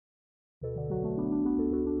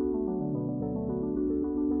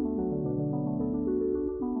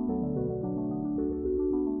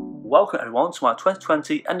Welcome everyone to my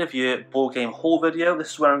 2020 end of year board game haul video.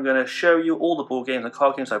 This is where I'm going to show you all the board games and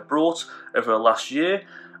card games I brought over the last year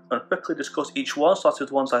and quickly discuss each one, starting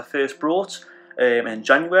with the ones I first brought in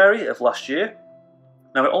January of last year.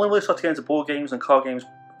 Now I only really started getting into board games and card games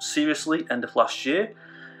seriously end of last year,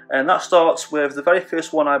 and that starts with the very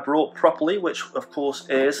first one I brought properly, which of course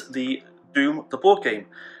is the Doom the board game.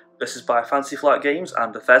 This is by Fantasy Flight Games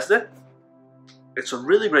and Bethesda. It's a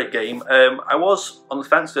really great game. I was on the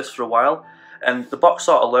fence with this for a while, and the box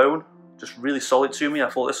art alone just really solid to me. I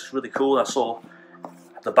thought this was really cool. I saw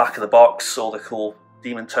the back of the box, all the cool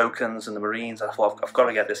demon tokens and the marines. I thought I've got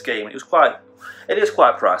to get this game. It is quite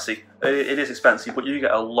pricey. It is expensive, but you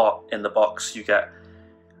get a lot in the box. You get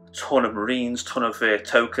a ton of marines, ton of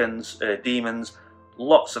tokens, demons,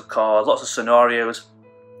 lots of cards, lots of scenarios,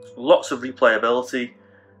 lots of replayability.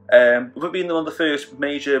 With it being one of the first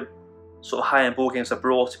major sort of high-end board games I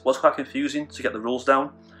brought, it was quite confusing to get the rules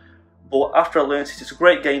down, but after I learned it, it's a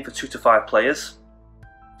great game for 2 to 5 players.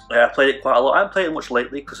 I played it quite a lot. I haven't played it much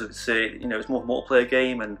lately because it's it's more of a multiplayer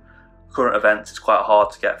game, and current events it's quite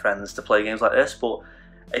hard to get friends to play games like this. But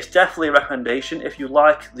it's definitely a recommendation if you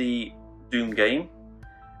like the Doom game,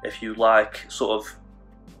 if you like sort of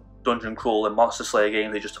dungeon crawl and monster slayer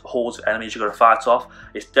games. They just hordes of enemies you've got to fight off.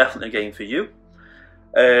 It's definitely a game for you.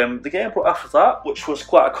 The game I brought after that, which was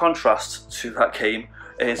quite a contrast to that game,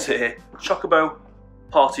 is Chocobo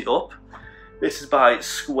Party Up. This is by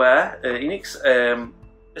Square Enix.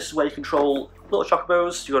 This is where you control little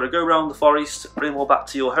chocobos. You've got to go around the forest, bring them all back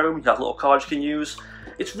to your home. You have little cards you can use.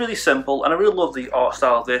 It's really simple, and I really love the art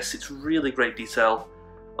style of this. It's really great detail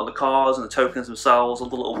on the cards and the tokens themselves, all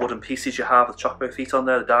the little wooden pieces you have, the chocobo feet on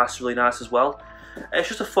there, the dice are really nice as well. It's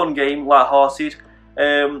just a fun game, light-hearted.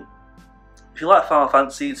 If you like Final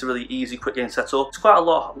Fantasy, it's a really easy, quick game to set up. It's quite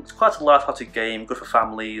a light-hearted game, good for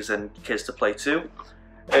families and kids to play too.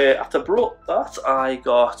 After I brought that, I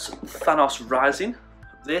got Thanos Rising.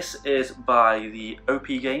 This is by the OP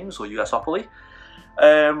Games, or USopoly.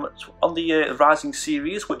 On the Rising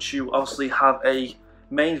series, which you obviously have a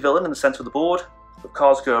main villain in the centre of the board. The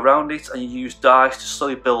cards go around it, and you use dice to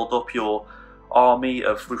slowly build up your army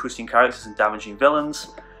of recruiting characters and damaging villains.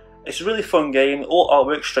 It's a really fun game, all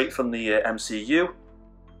artwork straight from the MCU.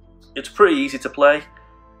 It's pretty easy to play,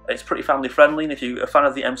 it's pretty family friendly, and if you're a fan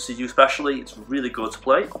of the MCU especially, it's really good to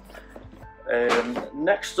play.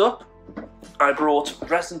 Next up, I brought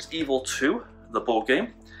Resident Evil 2, the board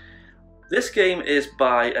game. This game is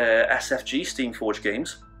by SFG, Steamforged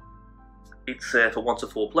Games. It's for 1 to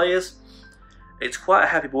 4 players. It's quite a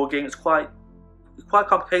heavy board game, it's quite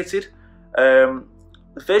complicated.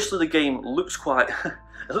 Visually the game looks quite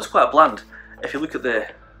it looks quite bland. If you look at the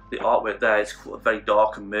artwork there, it's very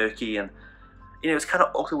dark and murky, and it's kind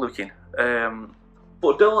of ugly looking.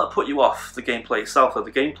 But don't let that put you off the gameplay itself. Though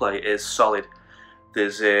the gameplay is solid.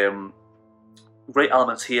 There's great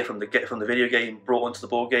elements here from the video game brought into the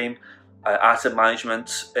board game. Item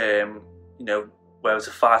management, whether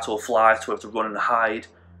to fight or flight, whether to run and hide,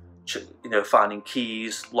 finding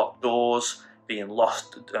keys, locked doors, being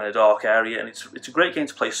lost in a dark area, and it's a great game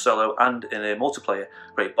to play solo and in a multiplayer.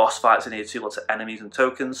 Great boss fights in here too, lots of enemies and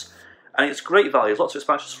tokens, and it's great value. There's lots of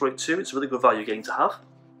expansions for it too. It's a really good value game to have.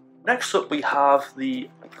 Next up, we have the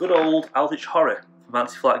good old Eldritch Horror from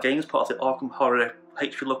Fantasy Flight Games, part of the Arkham Horror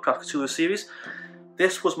H.P. Lovecraft Cthulhu series.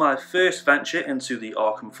 This was my first venture into the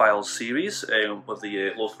Arkham Files series with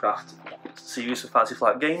the Lovecraft series of Fantasy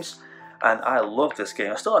Flight Games, and I love this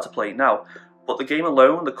game. I still like to play it now, but the game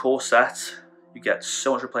alone, the core set, you get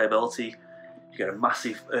so much replayability. You get a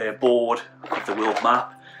massive board with the world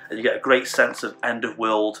map, and you get a great sense of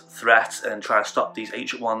end-of-world threat and try to stop these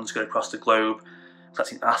ancient ones going across the globe,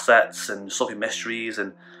 collecting assets and solving mysteries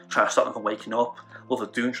and trying to stop them from waking up. Love the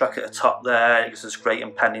Doom track at the top there. It gives this great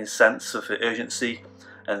impending sense of urgency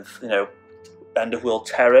and end-of-world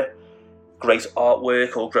terror. Great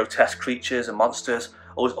artwork, all grotesque creatures and monsters,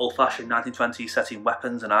 always old-fashioned 1920s setting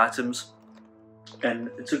weapons and items. And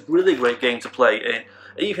it's a really great game to play. Even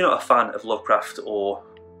if you're not a fan of Lovecraft or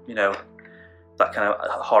that kind of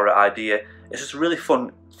horror idea, it's just a really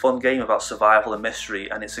fun game about survival and mystery,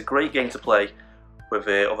 and it's a great game to play with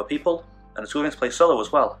other people, and it's a good game to play solo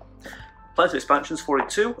as well. Plenty of expansions for it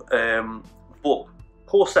too, but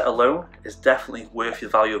core set alone is definitely worth the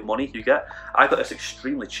value of money you get. I got this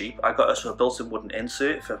extremely cheap. I got this with a built-in wooden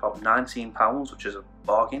insert for about £19, which is a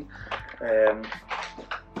bargain.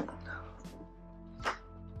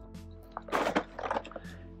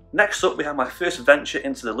 Next up, we have my first venture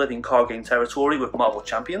into the living card game territory with Marvel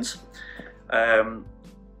Champions. I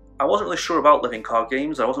wasn't really sure about living card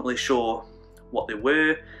games. I wasn't really sure what they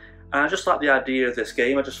were. And I just like the idea of this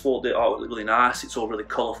game. I just thought the art looked really nice. It's all really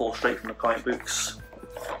colourful, straight from the comic books.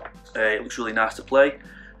 It looks really nice to play.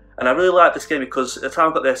 And I really like this game because at the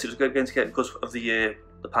time I got this, it was a good game to get because of the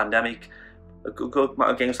pandemic. A good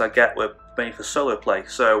amount of games I get were made for solo play.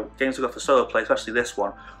 So games I got for solo play, especially this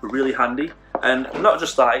one, were really handy. And not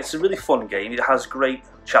just that, it's a really fun game. It has great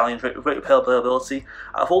challenge, great replayability.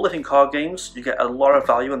 Out of all living card games, you get a lot of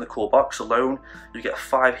value in the core box alone. You get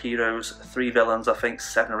 5 heroes, 3 villains, I think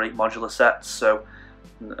 7 or 8 modular sets, so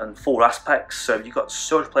and 4 aspects. So you've got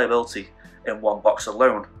so much playability in one box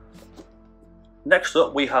alone. Next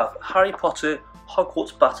up, we have Harry Potter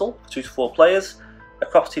Hogwarts Battle for 2 to 4 players, a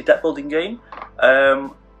cooperative deck building game. I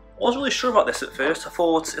wasn't really sure about this at first. I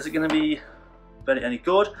thought, is it going to be any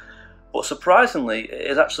good? But surprisingly,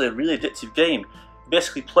 it is actually a really addictive game. You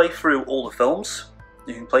basically play through all the films.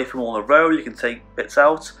 You can play from all in a row, you can take bits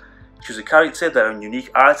out, choose a character, their own unique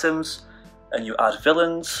items, and you add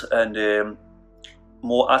villains and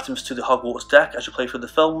more items to the Hogwarts deck as you play through the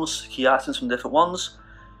films, key items from different ones.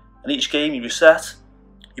 And each game you reset,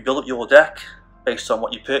 you build up your deck based on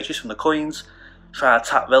what you purchase from the coins, try and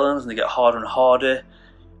attack villains and they get harder and harder.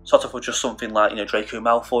 Sort of with just something like, you know, Draco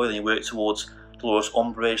Malfoy, then you work towards Dolores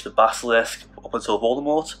Umbridge, the Basilisk, up until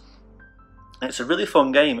Voldemort. And it's a really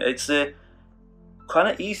fun game. It's kind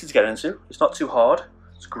of easy to get into. It's not too hard.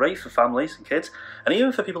 It's great for families and kids, and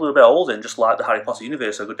even for people who are a bit older and just like the Harry Potter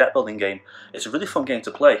universe, a good deck building game. It's a really fun game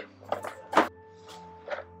to play.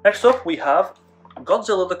 Next up, we have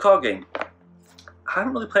Godzilla the card game. I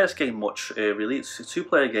haven't really played this game much, really. It's a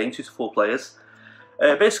 2-player game, 2 to 4 players.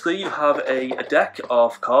 Basically, you have a deck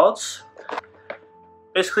of cards.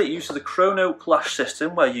 Basically, it uses the Chrono Clash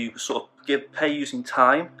system, where you sort of pay using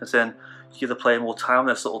time, as in you give the player more time,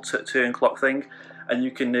 this little turn clock thing, and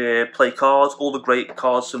you can play cards. All the great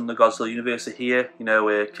cards from the Godzilla universe are here. You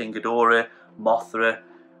know, King Ghidorah, Mothra,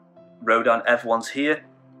 Rodan, everyone's here.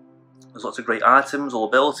 There's lots of great items, all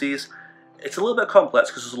abilities. It's a little bit complex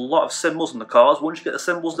because there's a lot of symbols on the cards. Once you get the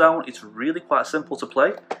symbols down, it's really quite simple to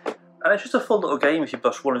play. And it's just a fun little game if you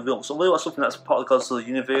just want to build something that's part of the Godzilla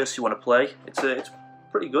universe you want to play. It's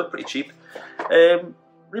pretty good, pretty cheap.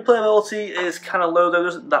 Replayability is kind of low though, there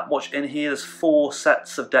isn't that much in here. There's 4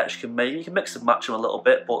 sets of decks you can make. You can mix and match them a little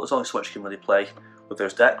bit, but there's only so much you can really play with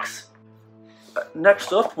those decks.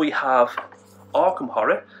 Next up, we have Arkham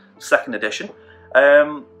Horror, 2nd edition.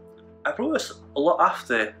 I brought this a lot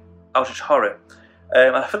after Eldritch Horror.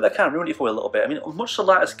 I think that kind of ruined it for you a little bit. I mean, much to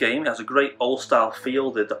like this game, it has a great old style feel.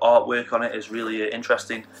 The artwork on it is really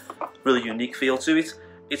interesting, really unique feel to it.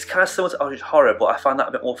 It's kind of similar to Eldritch Horror, but I find that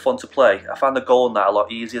a bit more fun to play. I find the goal in that a lot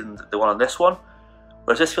easier than the one on this one.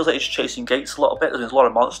 Whereas this feels like it's chasing gates a little bit. There's a lot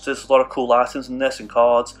of monsters, a lot of cool items in this and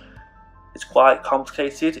cards. It's quite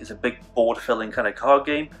complicated. It's a big board filling kind of card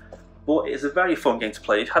game. But it's a very fun game to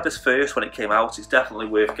play. If you had this first when it came out, it's definitely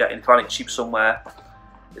worth getting. If you find it cheap somewhere,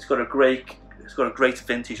 it's got a great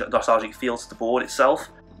vintage nostalgic feel to the board itself.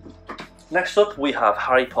 Next up, we have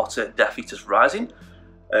Harry Potter Death Eaters Rising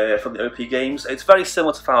from the OP games. It's very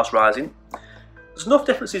similar to Thanos Rising. There's enough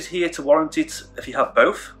differences here to warrant it if you have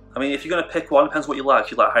both. I mean, if you're going to pick one, it depends what you like.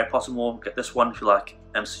 If you like Harry Potter more, get this one. If you like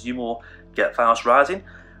MCU more, get Thanos Rising.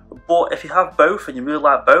 But if you have both and you really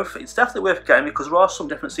like both, it's definitely worth getting because there are some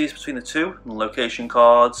differences between the two. And location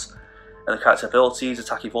cards and the character abilities,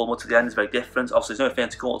 attacking Voldemort at the end is very different. Obviously, there's no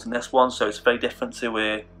Infinity Gauntlet in this one, so it's very different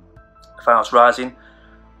to Thanos Rising.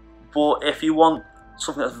 But if you want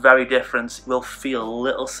something that's very different, it will feel a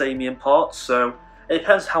little samey in parts. So it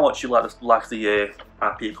depends how much you like the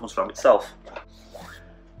IP it comes from itself.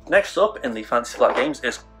 Next up in the Fantasy Flight games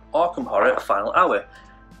is Arkham Horror Final Hour.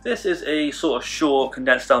 This is a sort of short,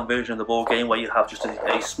 condensed down version of the board game where you have just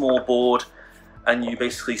a small board and you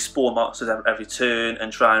basically spawn monsters every turn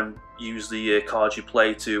and try and use the cards you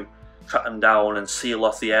play to track them down and seal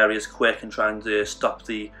off the areas quick and try and stop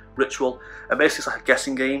the ritual. And basically it's like a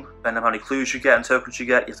guessing game, depending on how many clues you get and tokens you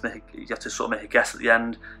get, you have to sort of make a guess at the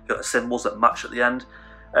end. You've got the symbols that match at the end.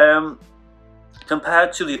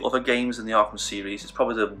 Compared to the other games in the Arkham series, it's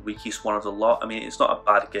probably the weakest one of the lot. I mean, it's not a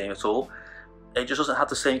bad game at all. It just doesn't have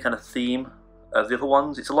the same kind of theme as the other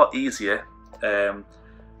ones. It's a lot easier, and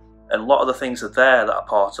a lot of the things are there that are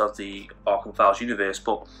part of the Arkham Files universe,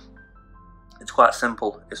 but it's quite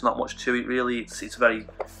simple. It's not much to it really. It's very,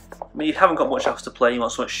 I mean, you haven't got much else to play, you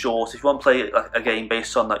want something short. If you want to play a game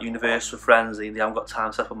based on that universe with friends and they haven't got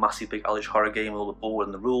time to set up a massive big Eldritch Horror game with all the board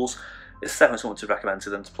and the rules, it's definitely something to recommend to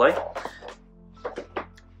them to play.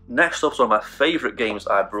 Next up is one of my favourite games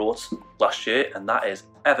I brought last year, and that is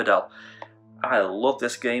Everdell. I love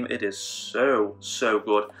this game, it is so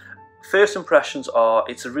good. First impressions are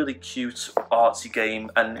it's a really cute, artsy game,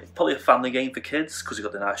 and probably a family game for kids because you've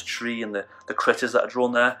got the nice tree and the critters that are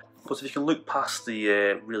drawn there. But if you can look past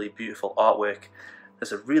the really beautiful artwork,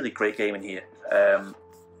 there's a really great game in here.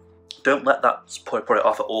 Don't let that put it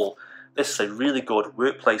off at all. This is a really good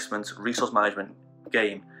work placement, resource management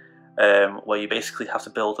game where you basically have to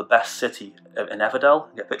build the best city in Everdell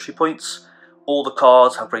and get victory points. All the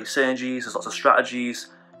cards have great synergies, there's lots of strategies.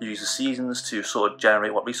 You use the seasons to sort of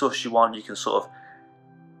generate what resources you want. You can sort of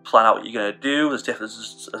plan out what you're going to do.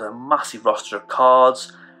 There's a massive roster of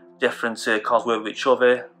cards. Different cards work with each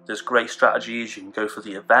other. There's great strategies. You can go for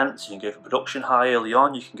the events. You can go for production high early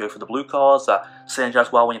on. You can go for the blue cards that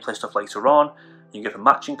synergize well when you play stuff later on. You can go for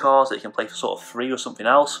matching cards that you can play for sort of free or something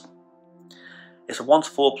else. It's a 1 to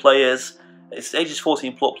 4 players. It's ages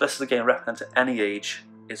 14 plus. This is a game recommended to any age.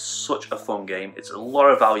 It's such a fun game. It's a lot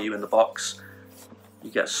of value in the box. You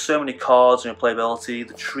get so many cards and your playability.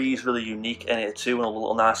 The tree is really unique in it too, and all the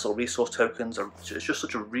little nice little resource tokens. It's just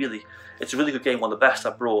such a really good game. One of the best I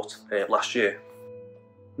brought last year.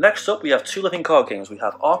 Next up, we have 2 living card games. We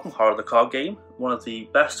have Arkham Horror, the card game, one of the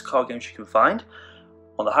best card games you can find.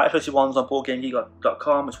 One of the highest rated ones on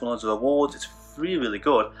BoardGameGeek.com. It's won loads of awards. It's really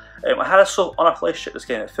good. I had a sort of on-off relationship with this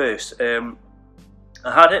game at first. I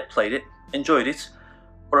had it, played it, enjoyed it.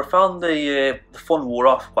 But I found the fun wore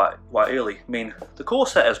off quite early. I mean, the core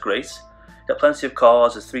set is great. You got plenty of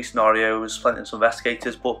cards, there's 3 scenarios, plenty of some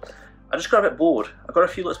investigators, but I just got a bit bored. I got a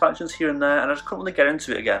few little expansions here and there, and I just couldn't really get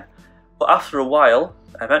into it again. But after a while,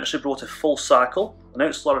 I eventually brought a full cycle. I know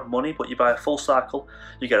it's a lot of money, but you buy a full cycle,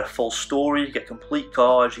 you get a full story, you get complete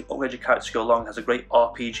cards, you upgrade your character to go along. It has a great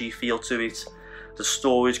RPG feel to it. The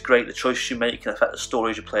story is great, the choices you make can affect the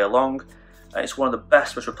story as you play along. It's one of the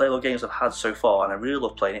best, most replayable games I've had so far, and I really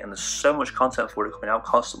love playing it, and there's so much content for it coming out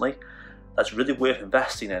constantly that's really worth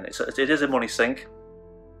investing in. It is a money sink,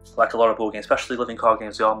 like a lot of board games, especially living card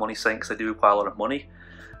games. They are money sinks, they do require a lot of money,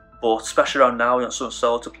 but especially around now, you want something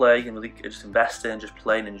solo to play and really just invest in, just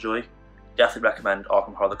play and enjoy. Definitely recommend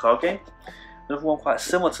Arkham Horror, the card game. Another one quite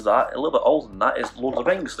similar to that, a little bit older than that, is Lord of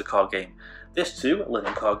the Rings, the card game. This too, a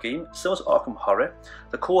living card game, similar to Arkham Horror.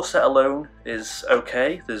 The core set alone is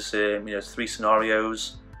okay. There's 3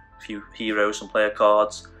 scenarios, a few heroes, some player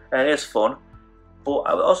cards, and it is fun. But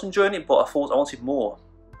I was enjoying it, but I thought I wanted more.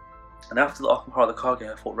 And after the Arkham Horror, the card game,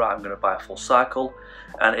 I thought, right, I'm going to buy a full cycle.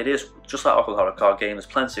 And it is just like Arkham Horror card game. There's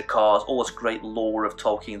plenty of cards, all this great lore of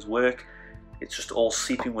Tolkien's work. It's just all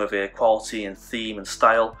seeping with quality and theme and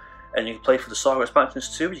style. And you can play for the Saga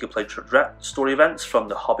expansions too. You can play story events from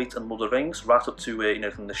The Hobbit and Lord of the Rings, right up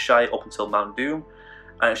to from the Shire up until Mount Doom,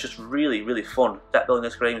 and it's just really fun. Deck building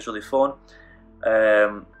this game is really fun.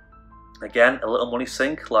 Again, a little money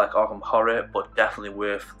sink like Arkham Horror, but definitely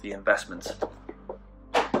worth the investment.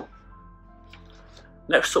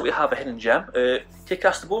 Next up, we have a hidden gem,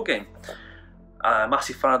 Kick-Ass the board game. I'm a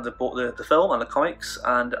massive fan of the film and the comics,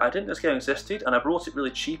 and I didn't know this game existed, and I brought it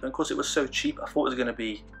really cheap. And because it was so cheap, I thought it was going to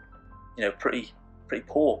be pretty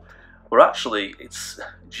poor. But actually, it's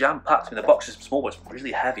jam-packed. I mean, the box is small, but it's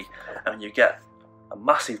really heavy. I mean, you get a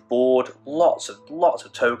massive board, lots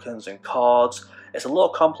of tokens and cards. It's a little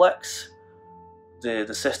complex.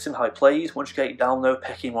 The system, how it plays. Once you get it down though,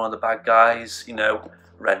 picking one of the bad guys,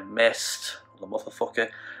 Red Mist, the motherfucker,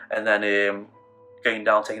 and then going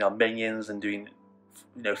down, taking out minions and doing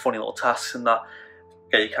funny little tasks and that.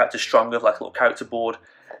 Get your character stronger, like a little character board.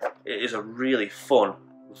 It is a really fun,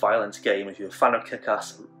 violent game. If you're a fan of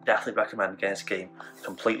Kick-Ass, definitely recommend getting this game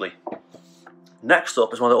completely. Next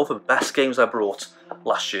up is one of the other best games I brought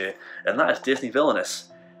last year, and that is Disney Villainous.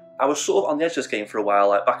 I was sort of on the edge of this game for a while,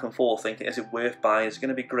 like back and forth, thinking, is it worth buying? Is it going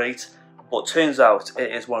to be great? But turns out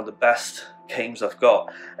it is one of the best games I've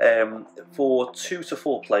got. For 2 to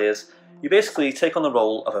 4 players, you basically take on the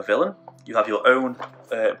role of a villain. You have your own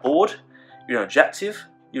board, your own objective,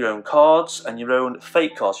 your own cards, and your own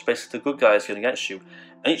fate cards. Basically, the good guys going against you.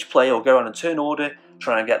 And each player will go around in turn order,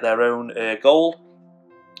 trying to get their own goal,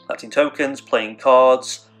 collecting tokens, playing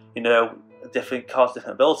cards, different cards,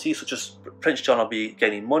 different abilities, such as Prince John will be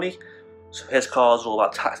gaining money. So his cards are all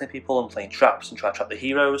about taxing people and playing traps and trying to trap the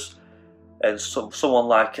heroes. And someone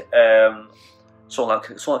like Captain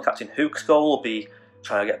Hook's goal will be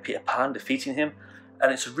trying to get Peter Pan, defeating him.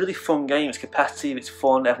 And it's a really fun game. It's competitive, it's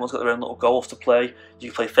fun, everyone's got their own little goals to play. You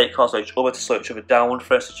can play fate cards with each other to slow each other down.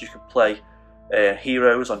 For instance, you can play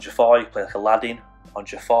heroes on Jafar. You can play like Aladdin on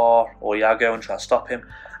Jafar or Iago and try and stop him.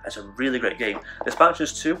 It's a really great game. The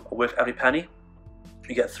expansions too are worth every penny.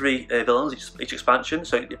 You get 3 villains each expansion,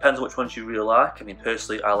 so it depends on which ones you really like. I mean,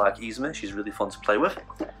 personally, I like Yzma. She's really fun to play with.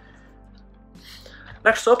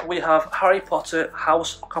 Next up, we have Harry Potter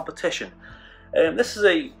House Competition. This is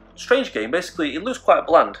a strange game. Basically, it looks quite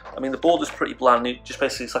bland. I mean, the board is pretty bland.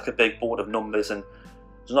 It's like a big board of numbers, and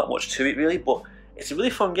there's not much to it really. But it's a really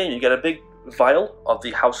fun game. You get a big vial of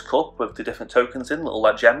the house cup with the different tokens in, little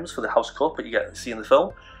like gems for the house cup that you get to see in the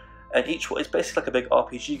film. And each one is basically like a big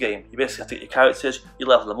RPG game. You basically have to get your characters, you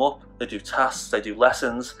level them up. They do tasks, they do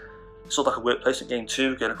lessons. It's sort of like a work placement game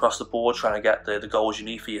too, going across the board trying to get the goals you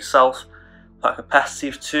need for yourself. Quite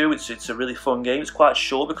competitive too. It's a really fun game. It's quite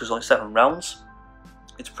short because it's only 7 rounds.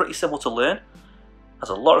 It's pretty simple to learn. Has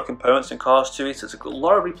a lot of components and cards to it. It's a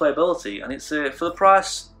lot of replayability, and it's for the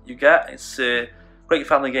price you get. It's a great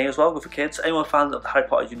family game as well, good for kids. Anyone fan of the Harry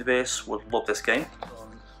Potter universe would love this game.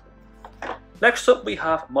 Next up we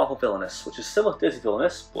have Marvel Villainous, which is similar to Disney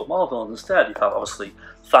Villainous, but Marvel Villainous instead. You have obviously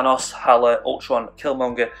Thanos, Hala, Ultron,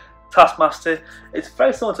 Killmonger, Taskmaster. It's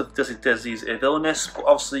very similar to Disney's Villainous, but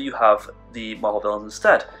obviously you have the Marvel villains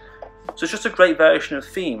instead. So it's just a great variation of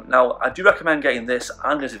theme. Now, I do recommend getting this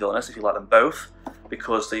and Disney Villainous if you like them both,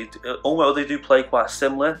 because although they do play quite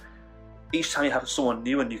similar, each time you have someone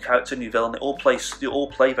new, a new character, a new villain, they all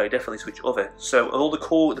play very differently to each other. So all the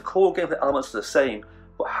core gameplay elements are the same,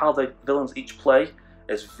 but how the villains each play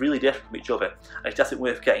is really different from each other. And it's definitely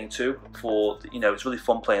worth getting to for, it's really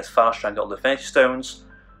fun playing as Thanos trying to get all the Infinity Stones,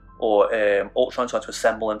 or Ultron trying to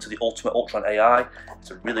assemble into the ultimate Ultron AI.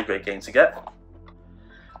 It's a really great game to get.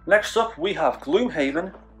 Next up we have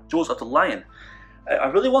Gloomhaven, Jaws of the Lion. I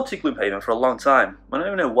really wanted Gloomhaven for a long time. I don't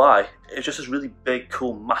even know why. It's just this really big,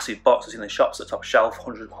 cool, massive box that's in the shops at the top shelf,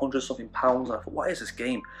 100 something pounds, and I thought, what is this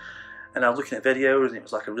game? And I was looking at videos, and it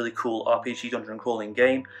was like a really cool RPG dungeon crawling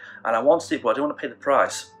game, and I wanted it, but I didn't want to pay the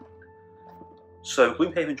price. So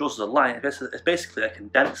Gloomhaven Jaws of the Lion is basically a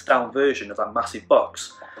condensed down version of that massive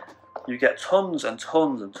box. You get tons and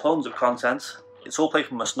tons and tons of content. It's all played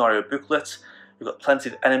from a scenario booklet. You've got plenty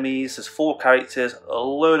of enemies, there's 4 characters, a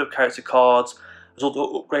load of character cards, there's all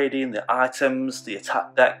the upgrading, the items, the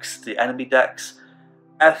attack decks, the enemy decks.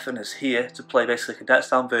 Everything is here to play basically a condensed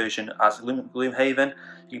down version as Gloomhaven.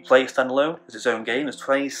 You can play it standalone as its own game. There's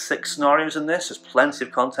 26 scenarios in this, there's plenty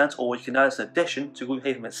of content, or you can add as an addition to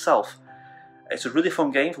Gloomhaven itself. It's a really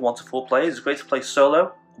fun game for 1 to 4 players. It's great to play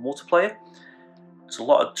solo or multiplayer. There's a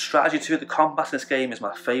lot of strategy to it. The combat in this game is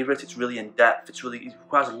my favourite. It's really in depth. It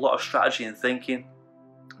requires a lot of strategy and thinking.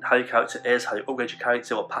 How your character is, how you upgrade your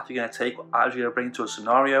character, what path you're going to take, what attitude you're going to bring to a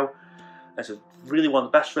scenario. And it's really one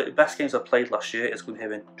of the best games I played last year. Is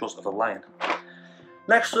Gloomhaven Jaws of the Lion.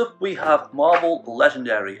 Next up we have Marvel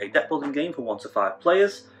Legendary, a deck building game for 1 to 5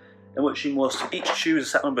 players, in which you must each choose a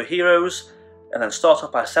set number of heroes, and then start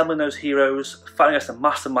off by assembling those heroes, fighting against a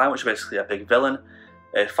mastermind, which is basically a big villain,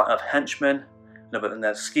 fighting off henchmen, and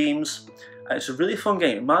their schemes. And it's a really fun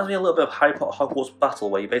game. It reminds me a little bit of Harry Potter Hogwarts Battle,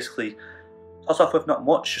 where you basically start off with not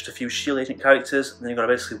much, just a few shield agent characters, and then you've got to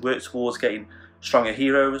basically work towards getting stronger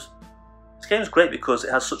heroes. This game is great because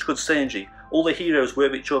it has such good synergy. All the heroes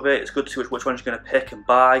work with each other. It's good to see which ones you're going to pick and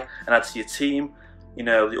buy and add to your team.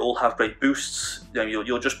 They all have great boosts.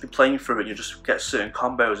 You'll just be playing through it and you'll just get certain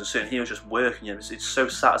combos and certain heroes just work. It's so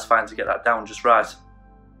satisfying to get that down just right.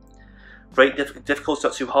 Great difficulty,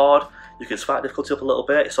 not too hard. You can spike difficulty up a little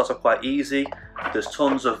bit. It starts off quite easy. There's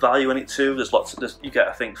tons of value in it too. You get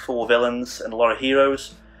I think 4 villains and a lot of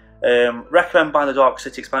heroes. Recommend buying the Dark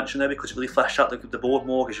City expansion though, because it really fleshed out the board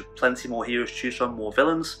more, gives you plenty more heroes to choose from, more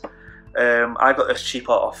villains. I got this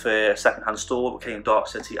cheaper off a second-hand store. It came Dark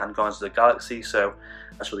City and Guardians of the Galaxy, so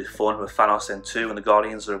that's really fun with Thanos in too, and the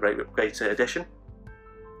Guardians are a great addition.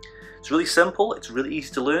 It's really simple. It's really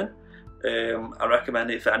easy to learn. I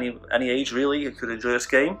recommend it for any age really. You could enjoy this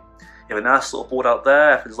game. You have a nice little board out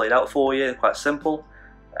there. Everything's laid out for you, quite simple.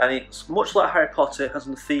 And it's much like Harry Potter, it has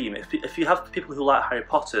a theme. If you have people who like Harry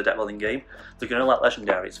Potter, deck building game, they're going to like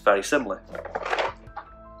Legendary. It's very similar.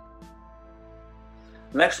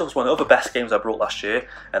 Next up is one of the other best games I brought last year,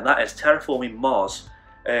 and that is Terraforming Mars.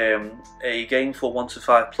 A game for 1 to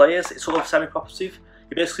 5 players. It's sort of semi-cooperative.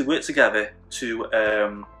 You basically work together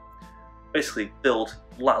to basically build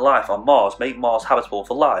life on Mars, make Mars habitable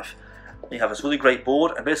for life. You have this really great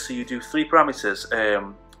board, and basically you do 3 parameters: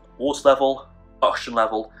 water level, oxygen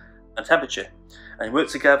level, and temperature. And you work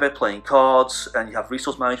together playing cards, and you have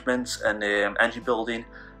resource management and engine building.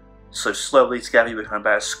 So slowly together you become a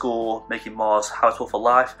better score, making Mars habitable for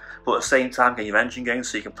life, but at the same time getting your engine going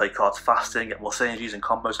so you can play cards faster and get more synergies and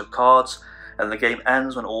combos of cards. And the game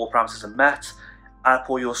ends when all parameters are met. Add up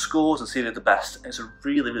all your scores and see who did the best. It's a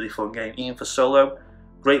really, really fun game, even for solo.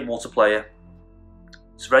 Great multiplayer.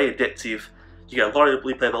 It's very addictive. You get a lot of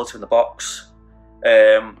replayability in the box.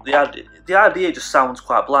 The idea just sounds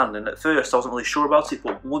quite bland, and at first I wasn't really sure about it,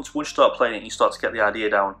 but once you start playing it and you start to get the idea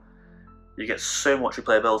down, you get so much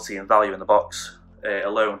replayability and value in the box.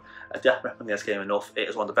 alone, I definitely recommend this game enough. It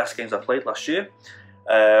is one of the best games I played last year.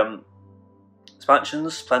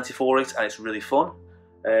 Expansions, plenty for it, and it's really fun.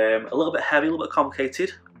 A little bit heavy, a little bit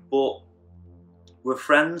complicated, but with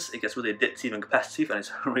friends it gets really addictive and competitive, and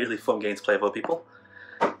it's a really fun game to play with other people.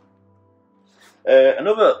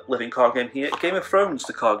 Another living card game here, Game of Thrones,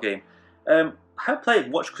 the card game. I haven't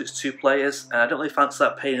played much because it's 2 players, and I don't really fancy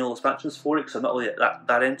that paying all the expansions for it because I'm not really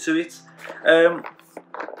that into it.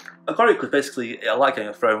 I got it because basically I like Game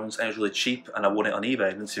of Thrones and it was really cheap, and I won it on eBay.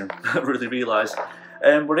 I didn't really realise.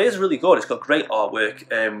 But it is really good. It's got great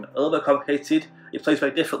artwork, a little bit complicated. It plays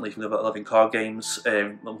very differently from the other living card games.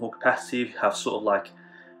 More competitive. You have sort of like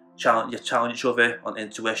challenge each other on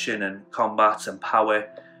intuition and combat and power.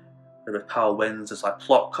 If power wins, there's like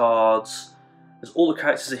plot cards. There's all the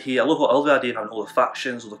characters are here. I love the idea of having all the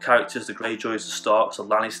factions, all the characters, the Greyjoys, the Starks, the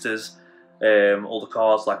Lannisters, all the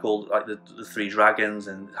cards, like the 3 dragons,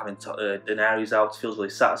 and having Daenerys out feels really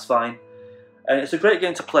satisfying. And it's a great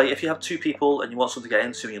game to play if you have 2 people and you want something to get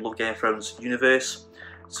into and you love Game of Thrones universe.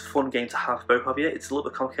 It's a fun game to have both of you. It's a little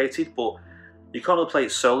bit complicated, but you can't really play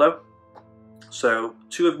it solo. So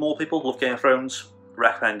 2 or more people love Game of Thrones,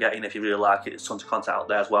 recommend getting if you really like it. There's tons of content out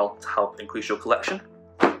there as well to help increase your collection.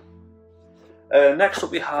 Next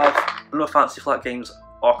up we have another Fantasy Flight Games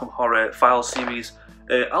Arkham Horror Files series,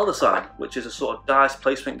 Aldersign, which is a sort of dice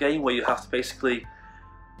placement game where you have to basically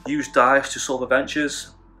use dice to solve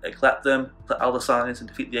adventures, collect them, collect Aldersigns and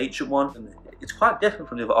defeat the Ancient One. And it's quite different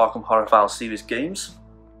from the other Arkham Horror Files series games.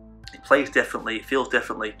 It plays differently, it feels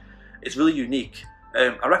differently, it's really unique.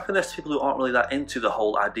 I recommend this to people who aren't really that into the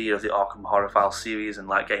whole idea of the Arkham Horror Files series and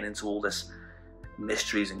like getting into all this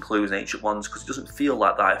mysteries and clues and Ancient Ones, because it doesn't feel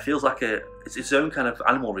like that. It feels like it's its own kind of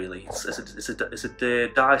animal, really. It's a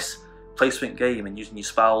dice placement game, and using your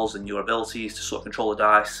spells and your abilities to sort of control the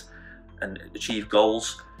dice and achieve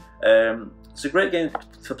goals. It's a great game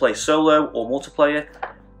to play solo or multiplayer,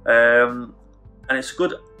 and it's a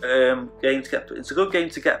good game to get. It's a good game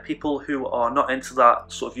to get people who are not into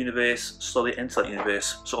that sort of universe slowly into that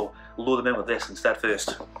universe. So lure them in with this instead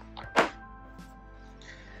first.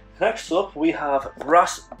 Next up we have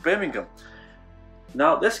Brass Birmingham.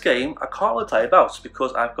 Now this game I can't really tell you about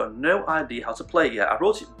because I've got no idea how to play it yet. I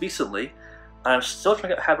wrote it recently and I'm still trying to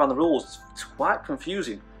get my head around the rules. It's quite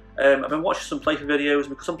confusing. I've been watching some playthrough videos, and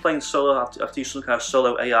because I'm playing solo I have to use some kind of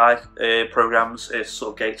solo AI programs to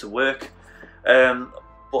sort of get it to work.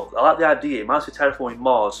 But I like the idea. It reminds me of Terraforming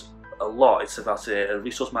Mars a lot. It's about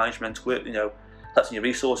resource management, work, collecting your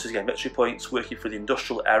resources, getting victory points, working through the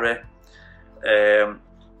industrial era.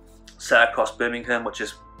 Set across Birmingham, which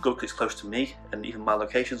is good because it's close to me, and even my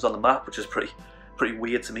location's on the map, which is pretty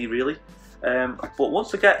weird to me, really. But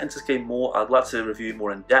once I get into this game more, I'd like to review it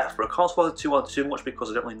more in depth. But I can't spoil it too much because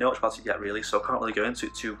I don't really know much about it yet, really. So I can't really go into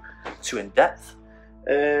it too in depth.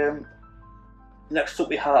 Next up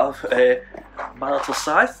we have My Little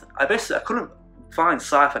Scythe. I couldn't find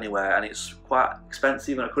Scythe anywhere, and it's quite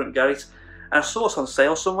expensive, and I couldn't get it. And I saw it on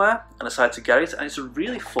sale somewhere, and I decided to get it. And it's a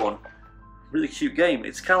really fun, really cute game.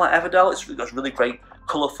 It's kind of like Everdell. It's got really great,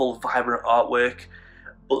 colourful, vibrant artwork,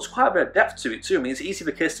 but there's quite a bit of depth to it too. I mean, it's easy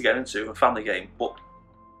for kids to get into, a family game, but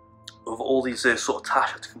with all these sort of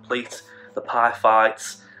tasks to complete, the pie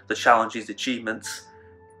fights, the challenges, the achievements,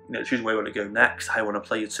 choosing where you want to go next, how you want to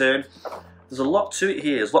play your turn. There's a lot to it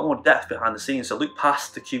here. There's a lot more depth behind the scenes. So look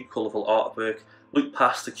past the cute, colourful artwork, look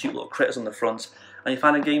past the cute little critters on the front, and you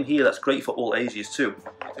find a game here that's great for all ages too.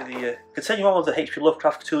 Continue on with the H.P.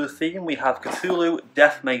 Lovecraft Cthulhu theme, we have Cthulhu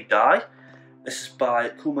Death May Die. This is by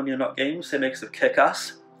Cool Money or Not Games, same makers of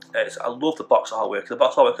Kick-Ass. I love the box artwork. The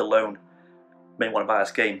box artwork alone made me want to buy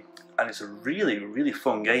this game, and it's a really, really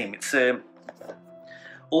fun game. It's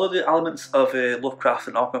all of the elements of Lovecraft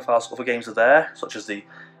and Arkham Files other games are there, such as the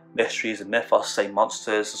mysteries and mythos, say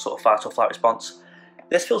monsters, the sort of fight or flight response.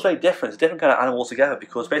 This feels very different. It's a different kind of animal altogether,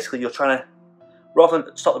 because basically you're trying to, rather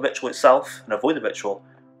than stop the ritual itself and avoid the ritual,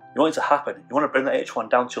 you want it to happen. You want to bring that H1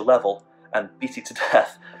 down to your level and beat it to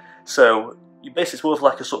death. So you basically, it's more of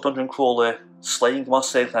like a sort of dungeon crawler, slaying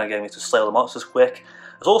monsters kind of game, to slay all the monsters quick.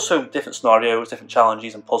 There's also different scenarios, different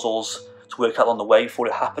challenges and puzzles to work out on the way before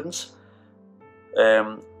it happens.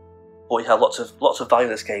 But you have lots of value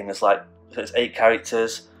in this game. There's 8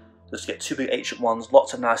 characters. Just get 2 big Ancient Ones,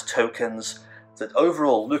 lots of nice tokens. The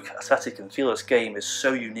overall look, aesthetic and feel of this game is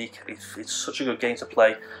so unique. It's such a good game to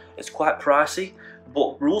play. It's quite pricey,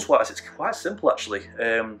 but rules-wise it's quite simple actually.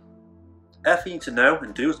 Everything you need to know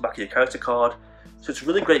and do is the back of your character card. So it's a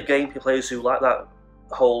really great game for players who like that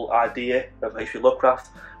whole idea of H.P. Lovecraft.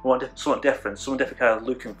 We want something different kind of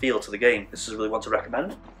look and feel to the game. This is really one to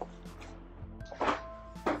recommend.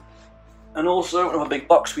 And also in our big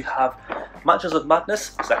box we have Mansions of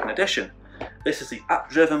Madness 2nd edition. This is the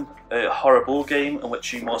app-driven horror board game in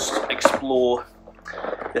which you must explore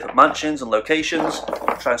different mansions and locations,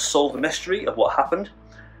 try and solve the mystery of what happened.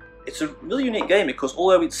 It's a really unique game because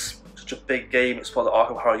although it's such a big game, it's part of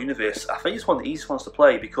the Arkham Horror universe, I think it's one of the easiest ones to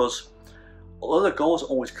play because although the goals are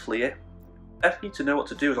always clear, everything you need to know what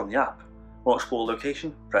to do is on the app. Want to explore a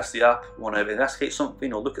location, press the app. Want to investigate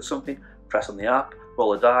something or look at something, press on the app,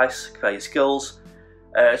 roll a dice, compare your skills.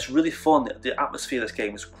 It's really fun. The atmosphere of this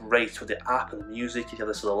game is great with the app and the music. You have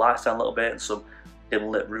this sort of lifestyle a little bit and some dim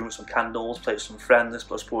lit rooms, some candles, play with some friends,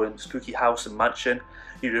 exploring spooky house and mansion.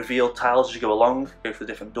 You reveal tiles as you go along, go through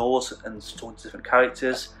different doors and talk to different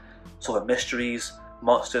characters, solve mysteries,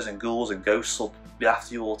 monsters and ghouls and ghosts will be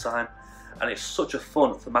after you all the time. And it's such a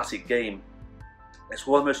fun, thematic game. It's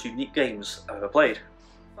one of the most unique games I've ever played.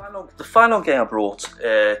 The final game I brought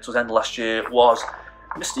towards the end of last year was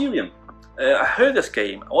Mysterium. I heard this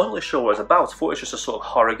game, I wasn't really sure what it was about. I thought it was just a sort of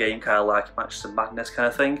horror game, kind of like Mansions of Madness kind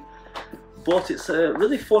of thing. But it's a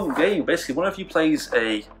really fun game. Basically, one of you plays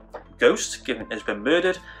a ghost has been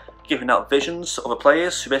murdered, giving out visions of other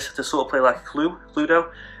players who basically sort of play like a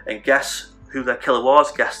Cluedo and guess who their killer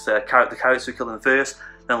was, guess the character who killed them first,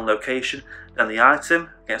 then the location, then the item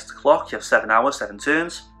against the clock. You have 7 hours, 7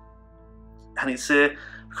 turns. And it's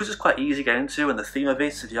because it's quite easy to get into, and the theme of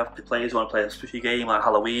it, if you have players who want to play a spooky game like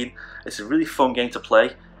Halloween, it's a really fun game to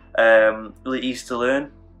play, really easy to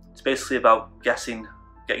learn. It's basically about guessing,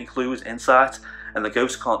 getting clues, insight, and the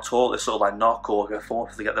ghosts can't talk, they sort of like knock or go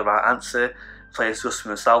forth if they get the right answer. Players just for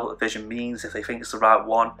themselves what the vision means, if they think it's the right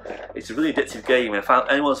one. It's a really addictive game, and if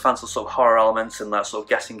anyone's fancy sort of horror elements and that sort of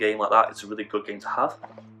guessing game like that, it's a really good game to have.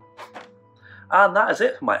 And that is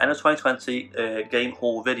it for my end of 2020 game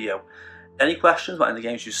haul video. Any questions about any of the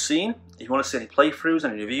games you've seen? If you want to see any playthroughs,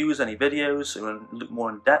 any reviews, any videos, or you want to look more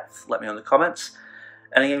in depth, let me know in the comments.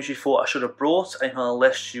 Any games you thought I should have brought, anything on the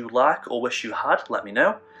list you like or wish you had, let me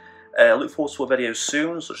know. I look forward to more videos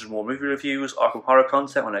soon, such as more movie reviews, Arkham Horror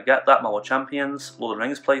content when I get that, Marvel Champions, Lord of the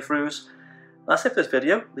Rings playthroughs. That's it for this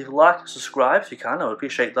video. Leave a like, subscribe if you can, I would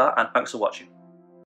appreciate that, and thanks for watching.